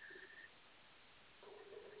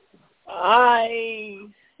 I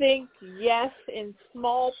think, yes, in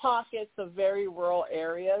small pockets of very rural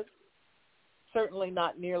areas, certainly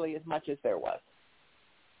not nearly as much as there was.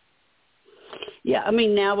 Yeah, I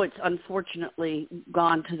mean, now it's unfortunately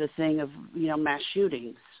gone to the thing of, you know, mass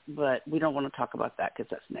shootings, but we don't want to talk about that because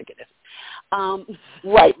that's negative.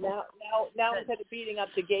 Right. Now instead of beating up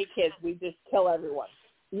the gay kids, we just kill everyone.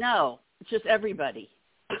 No, it's just everybody.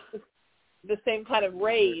 The same kind of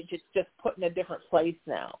rage, it's just put in a different place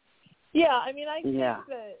now. Yeah, I mean, I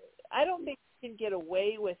don't think you can get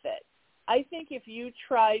away with it. I think if you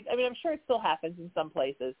tried, I mean, I'm sure it still happens in some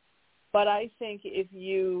places, but I think if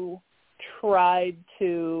you tried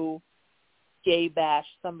to gay bash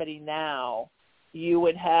somebody now, you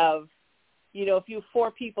would have, you know, if you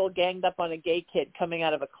 4 people ganged up on a gay kid coming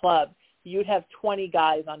out of a club, you'd have 20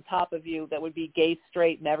 guys on top of you that would be gay,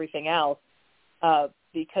 straight, and everything else,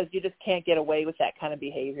 because you just can't get away with that kind of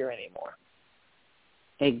behavior anymore.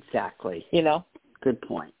 Exactly. You know? Good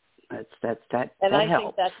point. That and I helps.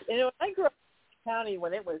 think that's, you know, I grew up in a county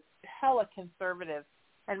when it was hella conservative,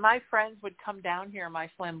 and my friends would come down here, my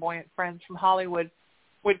flamboyant friends from Hollywood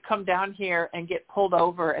would come down here and get pulled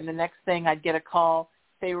over, and the next thing I'd get a call,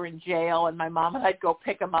 they were in jail, and my mom and I'd go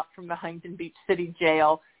pick them up from the Huntington Beach City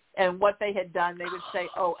Jail, and what they had done, they would say,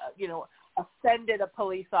 offended a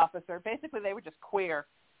police officer. Basically, they were just queer.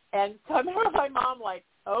 And so I remember my mom like,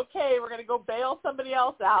 okay, we're going to go bail somebody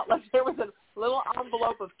else out. Like there was a little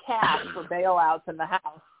envelope of cash for bailouts in the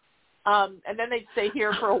house. And then they'd stay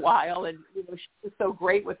here for a while, and she was so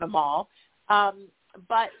great with them all.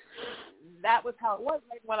 But that was how it was.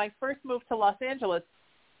 Like, when I first moved to Los Angeles,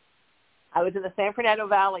 I was in the San Fernando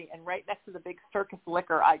Valley, and right next to the big Circus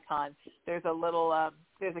Liquor icon, there's a little,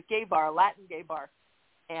 there's a gay bar, a Latin gay bar.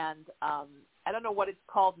 And I don't know what it's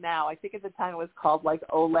called now. I think at the time it was called like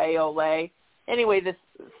Ole Ole. Anyway, this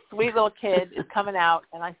sweet little kid is coming out,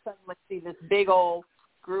 and I suddenly see this big old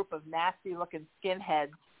group of nasty-looking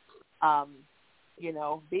skinheads,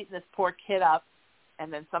 beating this poor kid up.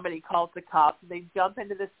 And then somebody calls the cops. They jump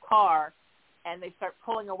into this car, and they start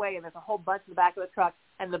pulling away, and there's a whole bunch in the back of the truck,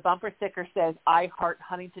 and the bumper sticker says, "I heart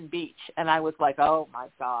Huntington Beach." And I was like, oh, my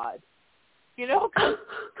God. Because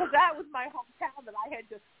that was my hometown that I had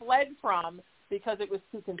just fled from because it was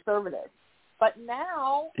too conservative. But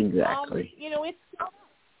now, exactly.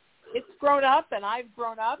 It's grown up, and I've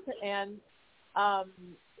grown up, and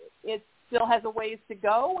it still has a ways to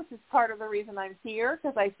go, which is part of the reason I'm here,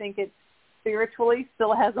 because I think it spiritually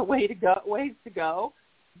still has a ways to go.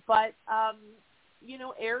 But,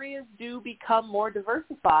 areas do become more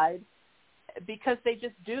diversified because they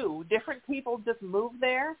just do. Different people just move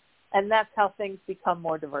there, and that's how things become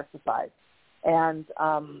more diversified. And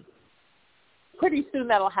pretty soon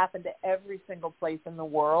that'll happen to every single place in the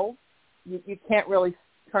world. You can't really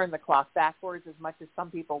turn the clock backwards as much as some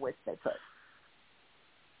people wish they could.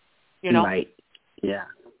 Right. Yeah,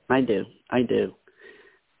 I do.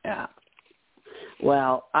 Yeah.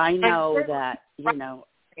 Well, I know that,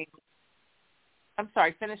 I'm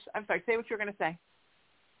sorry, finish. I'm sorry, say what you were going to say.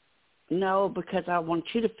 No, because I want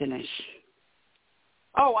you to finish.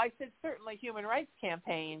 Oh, I said certainly Human Rights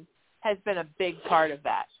Campaign has been a big part of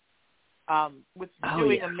that, with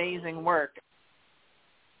doing amazing work.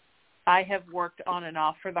 I have worked on and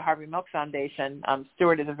off for the Harvey Milk Foundation.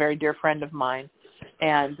 Stuart is a very dear friend of mine,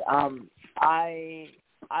 and I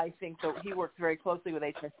think that he works very closely with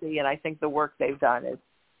HSC, and I think the work they've done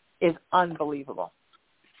is unbelievable.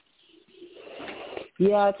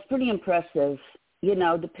 Yeah, it's pretty impressive,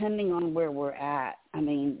 depending on where we're at. I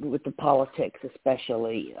mean, with the politics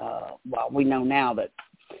especially. We know now that,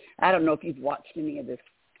 I don't know if you've watched any of this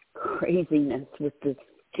craziness with this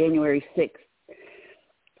January 6th,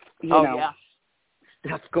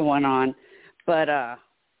 stuff going on. But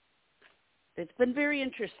it's been very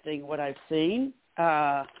interesting what I've seen.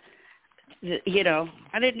 I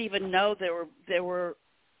didn't even know there were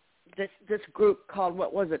this group called,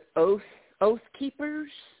 what was it, Oath Keepers?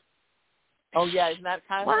 Oh yeah, isn't that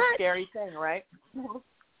kind of a scary thing, right?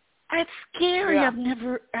 It's scary. Yeah. I've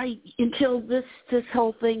never, until this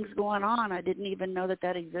whole thing's going on, I didn't even know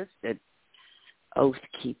that existed. Oath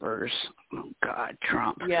Keepers. Oh God,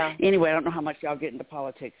 Trump. Yeah. Anyway, I don't know how much y'all get into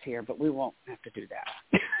politics here, but we won't have to do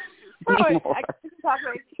that. No, I can talk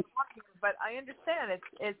about it, but I understand.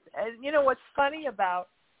 It's what's funny about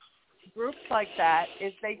groups like that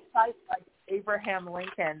is they cite like Abraham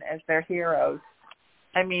Lincoln as their heroes.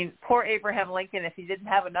 I mean, poor Abraham Lincoln, if he didn't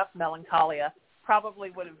have enough melancholia, probably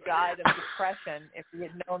would have died of depression if he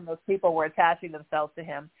had known those people were attaching themselves to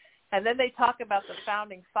him. And then they talk about the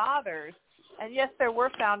founding fathers, and yes, there were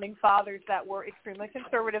founding fathers that were extremely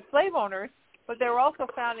conservative slave owners, but there were also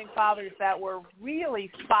founding fathers that were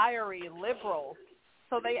really fiery liberals.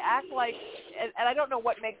 So they act like, and I don't know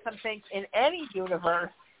what makes them think in any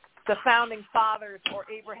universe, the founding fathers or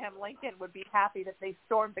Abraham Lincoln would be happy that they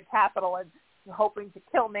stormed the Capitol and hoping to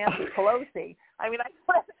kill Nancy Pelosi. I mean, I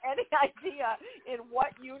don't have any idea in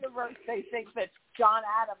what universe they think that John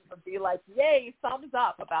Adams would be like, yay, thumbs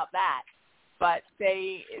up about that. But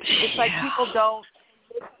it's like people don't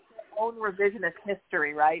make up their own revisionist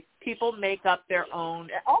history, right? People make up their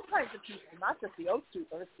own, all kinds of people, not just the Oath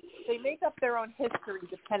Keepers. They make up their own history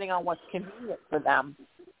depending on what's convenient for them.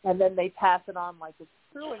 And then they pass it on like it's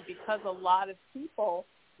true. And because a lot of people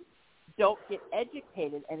don't get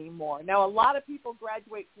educated anymore. Now, a lot of people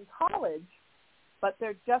graduate from college, but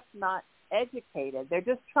they're just not educated. They're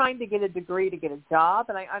just trying to get a degree to get a job,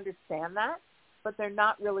 and I understand that. but they're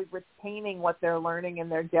not really retaining what they're learning in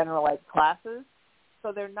their general ed classes.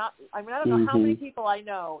 So they're not, I mean, I don't know how many people I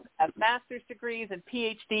know have master's degrees and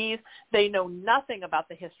PhDs. They know nothing about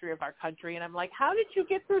the history of our country. And I'm like, how did you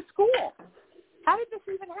get through school? How did this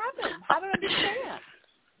even happen? How do I understand?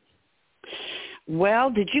 Well,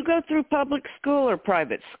 did you go through public school or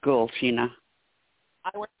private school, Sheena?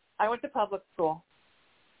 I went to public school.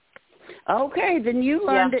 Okay, then you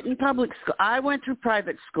learned it in public school. I went through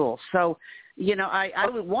private school. So, you know, I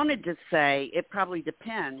wanted to say it probably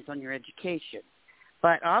depends on your education.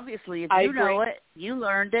 But obviously, if you know it, you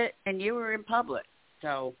learned it, and you were in public.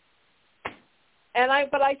 So,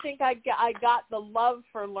 but I think I got the love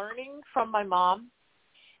for learning from my mom.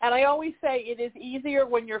 And I always say it is easier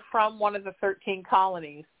when you're from one of the 13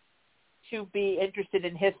 colonies to be interested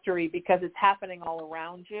in history because it's happening all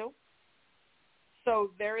around you. So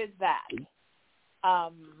there is that.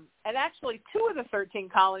 And actually 2 of the 13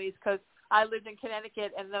 colonies, because I lived in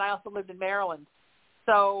Connecticut and then I also lived in Maryland.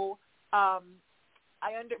 So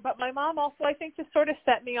but my mom also, I think, just sort of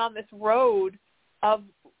set me on this road of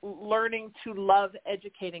learning to love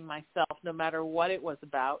educating myself no matter what it was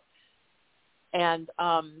about. And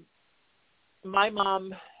my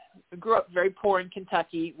mom grew up very poor in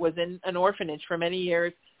Kentucky, was in an orphanage for many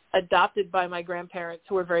years, adopted by my grandparents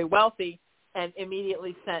who were very wealthy, and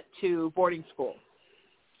immediately sent to boarding school.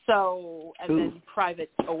 So, and then private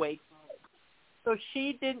away college. So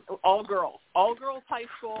she didn't, all girls high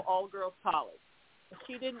school, all girls college.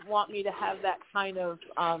 She didn't want me to have that kind of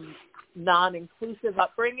non-inclusive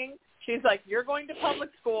upbringing. She's like, you're going to public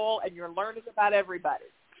school and you're learning about everybody.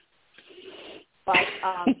 But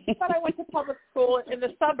I went to public school in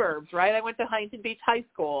the suburbs, right? I went to Huntington Beach High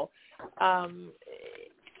School.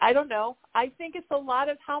 I don't know. I think it's a lot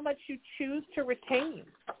of how much you choose to retain.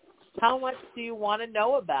 How much do you want to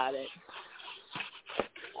know about it?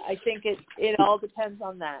 I think it all depends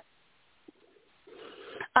on that.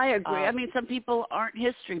 I agree. I mean, some people aren't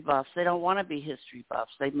history buffs. They don't want to be history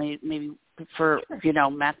buffs. They maybe prefer, you know,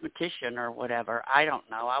 mathematician or whatever. I don't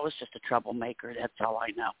know. I was just a troublemaker. That's all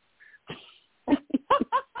I know.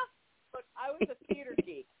 Look, I was a theater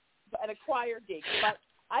geek and a choir geek, but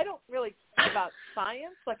I don't really care about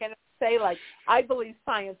science. Like I don't say, like, I believe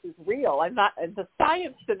science is real. I'm not a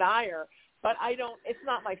science denier, but it's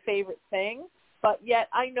not my favorite thing. But yet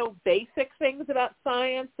I know basic things about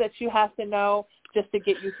science that you have to know just to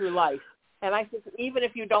get you through life. And I think even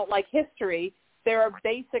if you don't like history, there are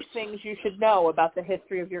basic things you should know about the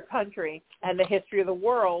history of your country and the history of the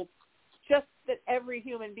world, just that every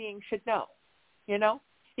human being should know. You know?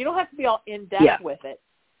 You don't have to be all in-depth with it,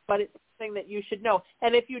 but it's something that you should know.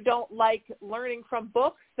 And if you don't like learning from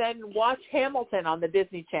books, then watch Hamilton on the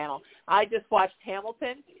Disney Channel. I just watched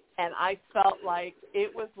Hamilton, and I felt like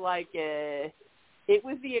it was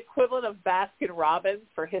the equivalent of Baskin-Robbins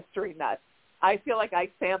for history nuts. I feel like I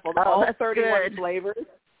sampled all 31 flavors,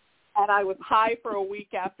 and I was high for a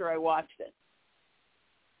week after I watched it.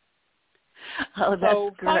 Oh,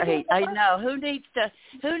 that's great! I know. Who needs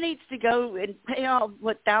to go and pay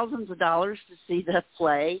thousands of dollars to see the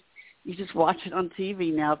play? You just watch it on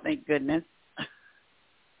TV now. Thank goodness.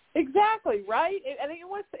 Exactly right, and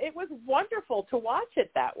it was wonderful to watch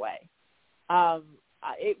it that way. I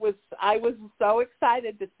was so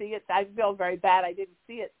excited to see it. I feel very bad I didn't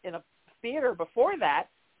see it in a theater before that,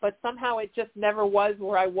 but somehow it just never was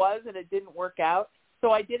where I was, and it didn't work out.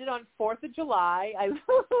 So I did it on 4th of July.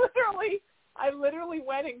 I literally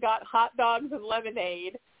went and got hot dogs and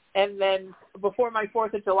lemonade, and then before my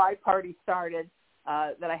 4th of July party started,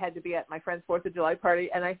 that I had to be at my friend's 4th of July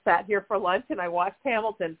party, and I sat here for lunch and I watched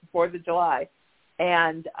Hamilton for 4th of July,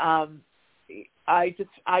 and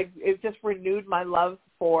it just renewed my love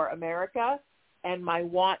for America and my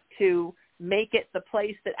want to make it the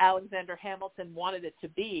place that Alexander Hamilton wanted it to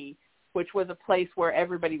be, which was a place where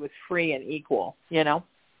everybody was free and equal, you know?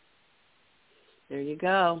 There you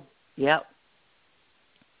go. Yep.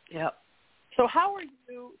 So how are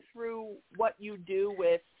you, through what you do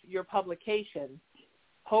with your publication,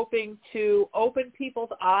 hoping to open people's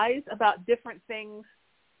eyes about different things,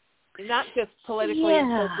 not just politically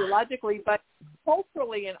and sociologically, but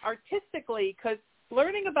culturally and artistically, because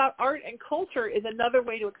learning about art and culture is another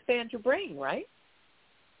way to expand your brain, right?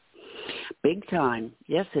 Big time.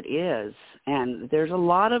 Yes, it is. And there's a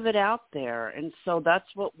lot of it out there. And so that's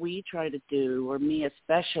what we try to do, or me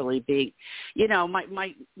especially, being, you know,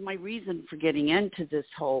 my reason for getting into this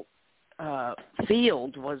whole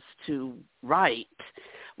field was to write.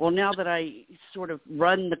 Well, now that I sort of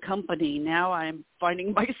run the company, now I'm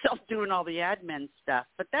finding myself doing all the admin stuff.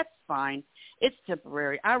 But that's fine. It's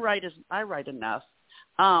temporary. I write enough.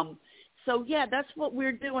 So, yeah, that's what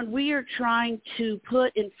we're doing. We are trying to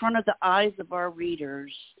put in front of the eyes of our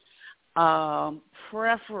readers,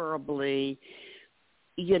 preferably,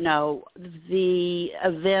 you know, the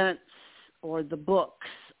events or the books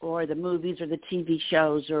or the movies or the TV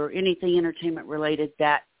shows or anything entertainment related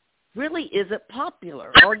that really isn't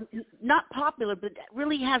popular, or not popular, but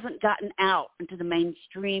really hasn't gotten out into the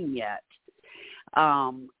mainstream yet.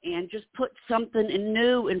 And just put something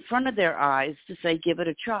new in front of their eyes to say, give it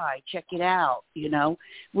a try, check it out. You know,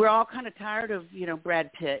 we're all kind of tired of, you know,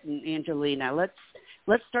 Brad Pitt and Angelina. Let's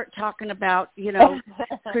start talking about, you know,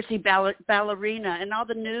 Chrissy Ballerina and all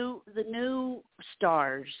the new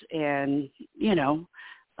stars and, you know,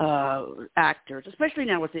 actors, especially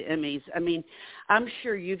now with the Emmys. I mean, I'm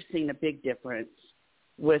sure you've seen a big difference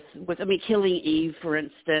with Killing Eve, for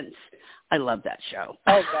instance. I love that show.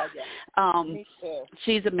 Oh, God, yeah. Me too.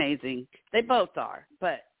 She's amazing. They both are,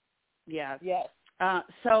 but yeah. Yes.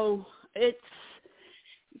 So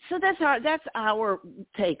that's our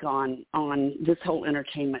take on this whole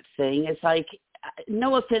entertainment thing. It's like,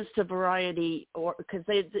 no offense to Variety or because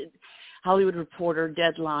they Hollywood Reporter,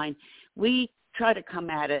 Deadline, we try to come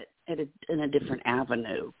at it in a different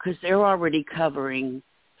avenue because they're already covering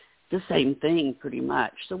the same thing pretty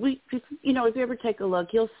much. So we, you know, if you ever take a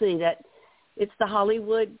look, you'll see that it's the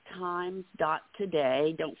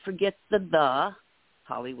HollywoodTimes.today. Don't forget the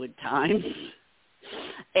Hollywood Times.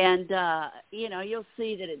 And, you know, you'll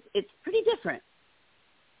see that it's pretty different.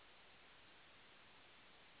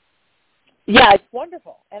 Yeah, it's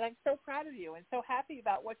wonderful. And I'm so proud of you and so happy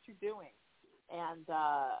about what you're doing. And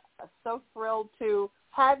so thrilled to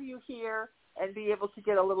have you here and be able to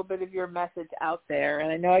get a little bit of your message out there.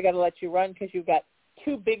 And I know I got to let you run because you've got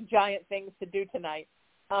two big, giant things to do tonight.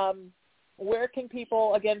 Where can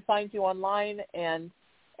people, again, find you online? And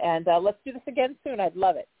let's do this again soon. I'd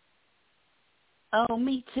love it. Oh,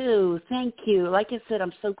 me too. Thank you. Like I said,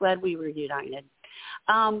 I'm so glad we were united.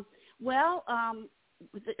 Like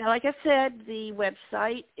I said, the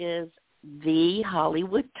website is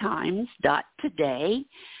thehollywoodtimes.today.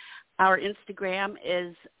 Our Instagram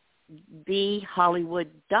is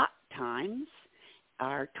thehollywood.times.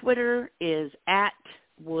 Our Twitter is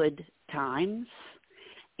 @woodtimes.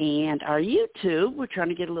 And our YouTube, we're trying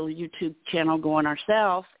to get a little YouTube channel going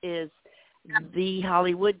ourselves, is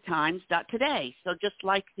thehollywoodtimes.today. So just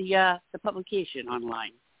like the publication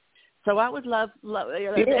online. So I would love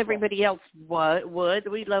everybody else would.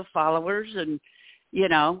 We love followers and, you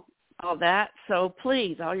know, all that. So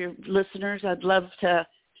please, all your listeners, I'd love to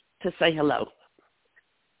say hello.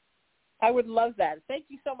 I would love that. Thank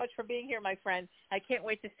you so much for being here, my friend. I can't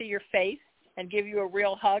wait to see your face and give you a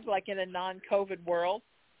real hug like in a non-COVID world.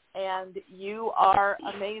 And you are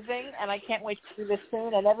amazing, and I can't wait to do this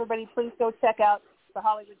soon. And everybody, please go check out the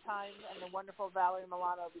Hollywood Times and the wonderful Valerie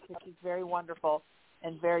Milano because she's very wonderful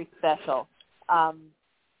and very special.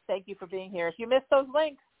 Thank you for being here. If you missed those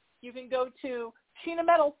links, you can go to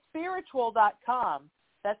SheenaMetalSpiritual.com.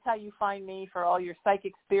 That's how you find me for all your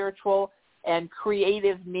psychic, spiritual, and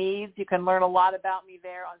creative needs. You can learn a lot about me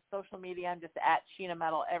there on social media. I'm just at Sheena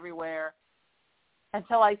Metal everywhere.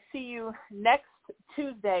 Until I see you next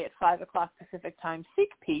Tuesday at 5 o'clock Pacific time, seek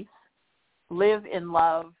peace, live in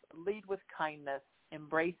love, lead with kindness,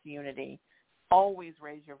 embrace unity, always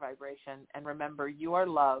raise your vibration, and remember you are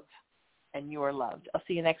loved and you are loved. I'll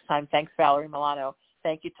see you next time. Thanks, Valerie Milano.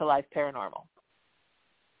 Thank you to Life Paranormal.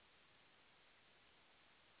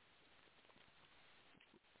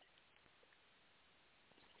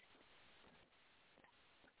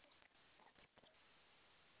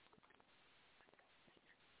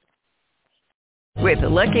 With the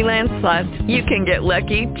Lucky Land Slots, you can get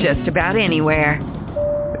lucky just about anywhere.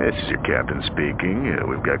 This is your captain speaking.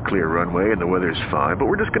 We've got clear runway and the weather's fine, but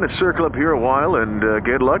we're just going to circle up here a while and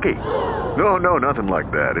get lucky. No, nothing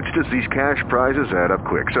like that. It's just these cash prizes add up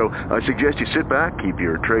quick. So I suggest you sit back, keep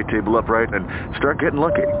your tray table upright, and start getting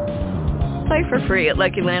lucky. Play for free at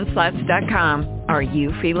LuckyLandSlots.com. Are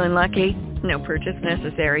you feeling lucky? No purchase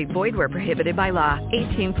necessary. Void where prohibited by law.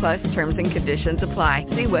 18+ terms and conditions apply.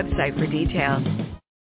 See website for details.